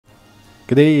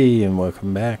Good day and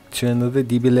welcome back to another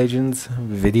DB Legends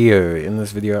video. In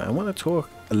this video I want to talk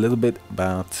a little bit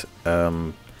about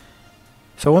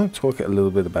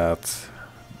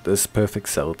this perfect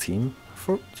cell team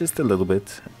for just a little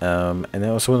bit, and I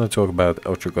also want to talk about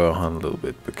Ultra Gohan a little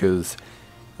bit because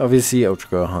obviously Ultra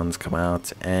Gohan's come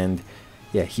out and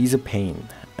yeah, he's a pain.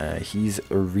 He's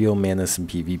a real menace in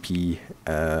PvP,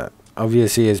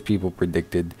 obviously as people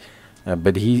predicted.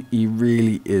 But he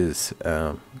really is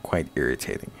quite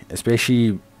irritating,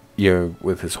 especially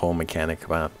with his whole mechanic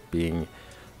about being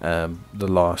the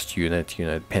last unit,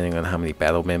 depending on how many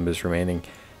battle members remaining.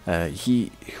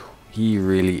 He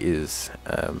really is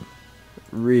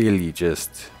really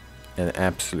just an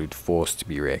absolute force to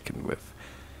be reckoned with.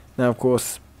 Now, of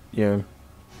course,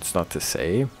 it's not to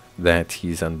say that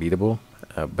he's unbeatable,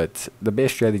 but the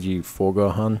best strategy for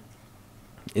Gohan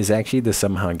is actually to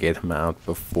somehow get him out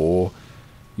before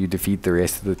you defeat the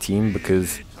rest of the team,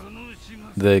 because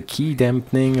the key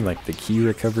dampening, like the key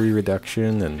recovery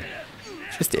reduction and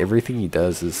just everything he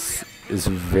does is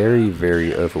very,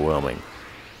 very overwhelming,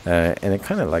 and it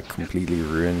kind of like completely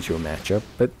ruins your matchup.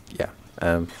 But yeah,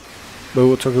 but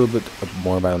we'll talk a little bit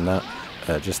more about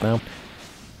that just now.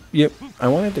 Yep, I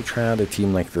wanted to try out a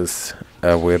team like this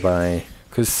whereby,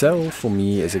 because Cell for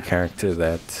me is a character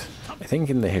that I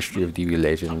think in the history of DB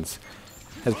Legends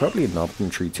has probably not been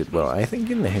treated well. I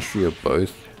think in the history of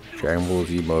both Dragon Ball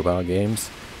Z mobile games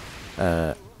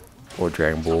or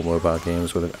Dragon Ball mobile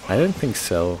games, whatever, I don't think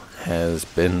Cell has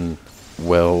been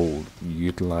well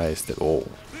utilized at all.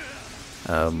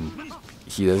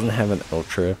 He doesn't have an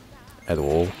Ultra at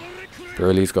all.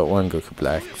 Broly's got one, Goku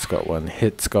Black's got one,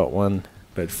 Hit's got one,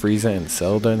 but Frieza and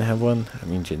Cell don't have one. I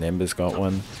mean, Janemba's got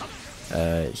one.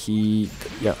 He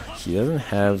doesn't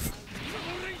have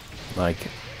like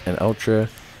an Ultra.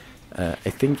 I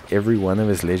think every one of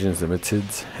his Legends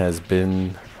Limiteds has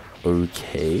been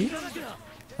okay.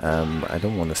 I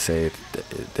don't want to say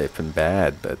they've been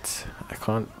bad, but I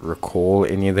can't recall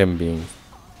any of them being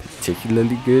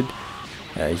particularly good.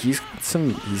 He's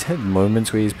had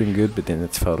moments where he's been good, but then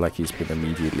it's felt like he's been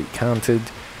immediately countered.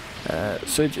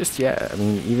 So just I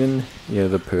mean, even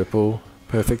the purple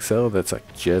Perfect Cell that's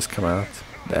like just come out,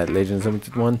 that Legends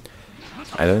Limited one,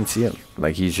 I don't see him.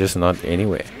 Like, he's just not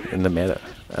anywhere in the meta.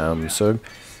 So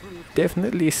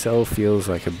definitely Cell feels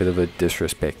like a bit of a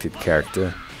disrespected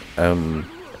character,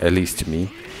 at least to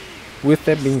me. With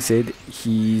that being said,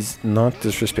 he's not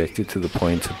disrespected to the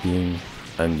point of being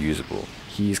unusable.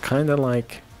 He's kind of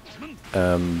like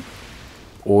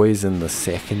always in the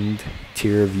second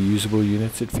tier of usable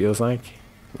units, it feels like.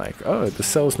 Like, oh, the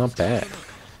Cell's not bad.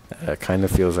 Kind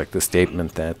of feels like the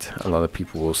statement that a lot of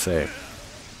people will say.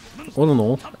 All in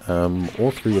all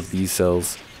three of these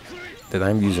cells that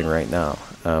I'm using right now,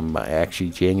 I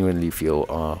actually genuinely feel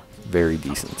are very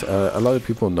decent. A lot of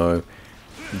people know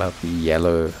about the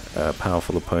yellow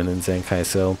powerful opponent Zenkai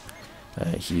cell.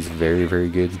 He's very, very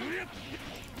good.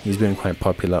 He's been quite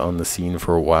popular on the scene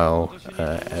for a while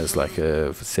as like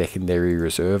a secondary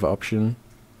reserve option.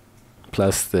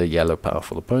 Plus the yellow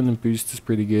powerful opponent boost is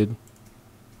pretty good.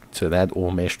 So that all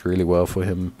meshed really well for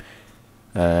him.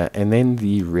 And then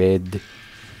the red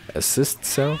assist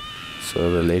cell,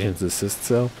 so the Legends assist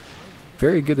cell,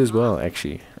 very good as well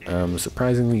actually.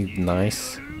 Surprisingly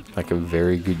nice, like a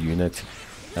very good unit.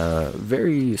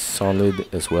 Very solid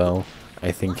as well,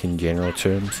 I think, in general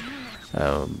terms.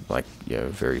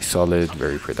 Very solid,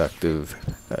 very productive,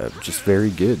 just very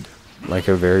good. Like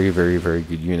a very, very, very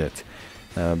good unit.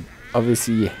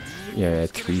 Obviously, a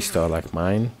 3-star like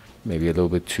mine, maybe a little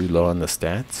bit too low on the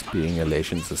stats, being a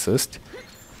Legends assist,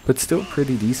 but still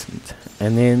pretty decent.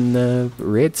 And then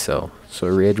red cell, so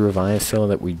red revive cell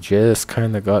that we just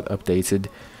kind of got updated,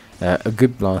 a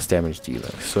good blast damage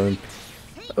dealer. So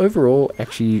overall,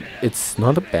 actually, it's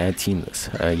not a bad team. This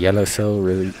yellow cell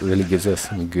really gives us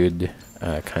some good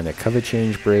kind of cover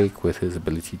change break with his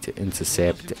ability to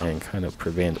intercept and kind of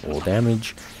prevent all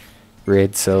damage.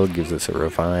 Red cell gives us a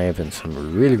revive and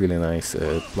some really, really nice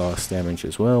blast damage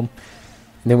as well.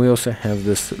 And then we also have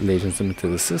this Legends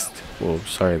Limited Assist,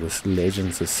 this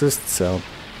Legends Assist cell,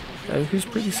 who's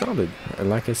pretty solid.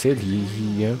 Like I said,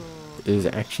 he is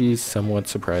actually somewhat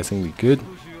surprisingly good.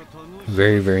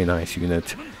 Very, very nice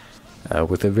unit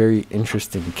with a very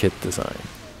interesting kit design.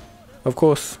 Of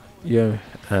course, there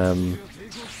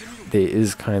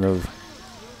is kind of,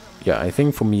 I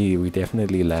think for me, we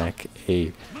definitely lack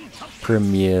a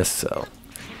premier cell.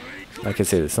 Like I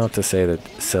said, it's not to say that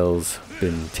Cell's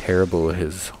been terrible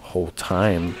his whole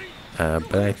time,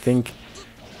 but I think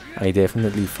I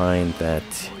definitely find that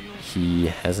he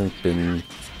hasn't been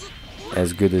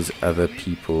as good as other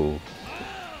people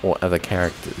or other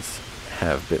characters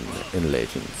have been in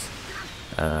Legends.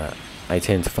 I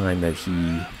tend to find that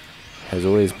he has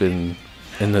always been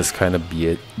in this kind of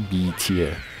B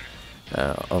tier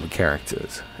of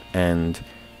characters, and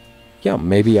yeah,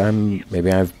 maybe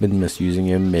I've been misusing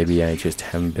him. Maybe I just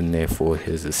haven't been there for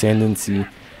his ascendancy.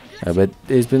 But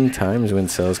there's been times when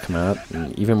Cell's come out,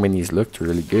 and even when he's looked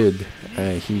really good,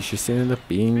 he's just ended up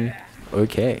being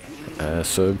okay.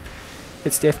 So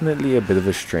it's definitely a bit of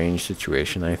a strange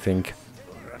situation, I think.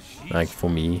 Like, for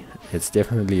me, it's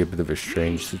definitely a bit of a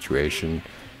strange situation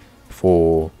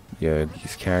for, you know,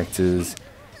 these characters,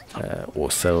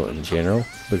 or Cell in general,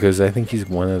 because I think he's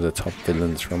one of the top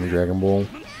villains from Dragon Ball,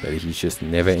 but he's just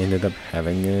never ended up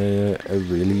having a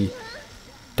really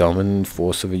dominant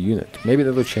force of a unit. Maybe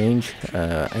that'll change.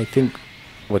 I think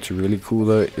what's really cool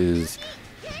though is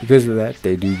because of that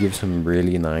they do give some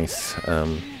really nice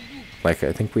like,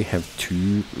 I think we have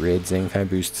 2 red Zenkai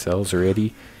boost cells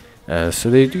already, so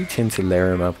they do tend to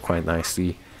layer them up quite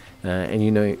nicely, and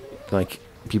you know, like,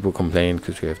 people complain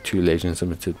because we have 2 Legends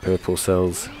Limited purple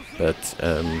cells, but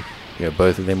you know,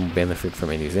 both of them will benefit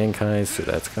from any Zenkais, so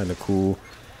that's kind of cool.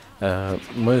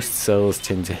 Most cells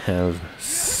tend to have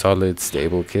solid,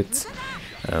 stable kits,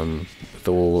 with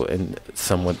all a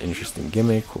somewhat interesting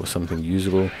gimmick or something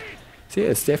usable. So yeah,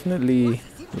 it's definitely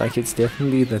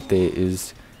that there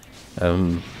is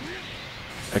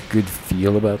a good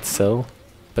feel about Cell,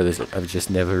 but I've just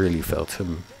never really felt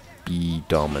him be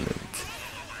dominant.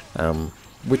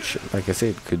 Which, like I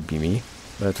said, could be me,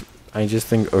 but I just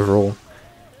think overall,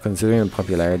 considering the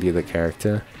popularity of the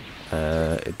character,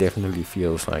 it definitely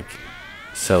feels like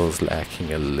Cell's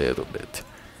lacking a little bit.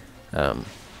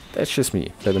 That's just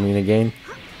me, but I mean, again,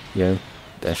 you know,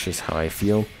 that's just how I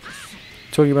feel.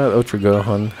 Talking about Ultra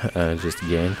Gohan, just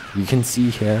again, you can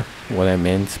see here what I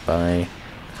meant by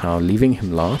how leaving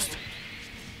him last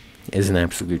is an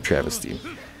absolute travesty.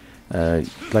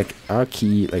 Like, our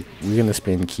key, like, we're gonna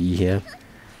spend key here,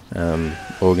 or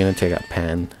we're gonna take out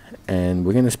Pan, and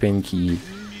we're gonna spend key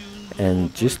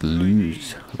and just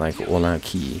lose like all our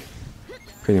key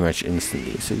pretty much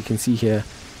instantly. So you can see here,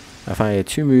 I fire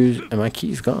 2 moves and my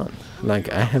key's gone.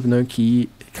 Like, I have no key,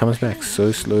 it comes back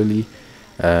so slowly.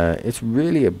 It's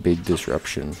really a big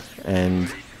disruption,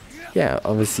 and yeah,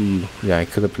 obviously, yeah, I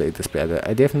could have played this better.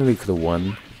 I definitely could have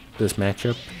won this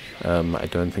matchup. I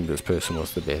don't think this person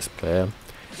was the best player,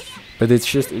 but it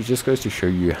just goes to show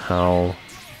you how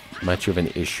much of an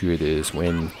issue it is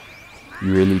when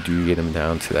you really do get him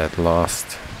down to that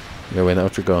last, you know, when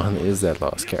Ultra Gohan is that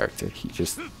last character.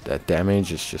 That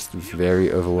damage is just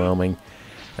very overwhelming,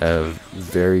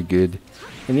 very good,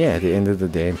 and yeah, at the end of the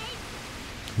day,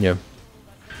 you know,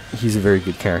 he's a very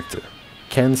good character.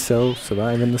 Can Cell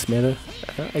survive in this meta?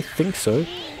 I think so.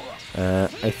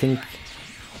 I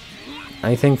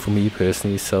think for me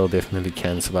personally, Cell definitely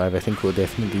can survive. I think we'll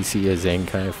definitely see a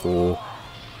Zenkai for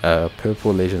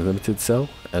Purple Legend Limited Cell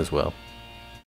as well.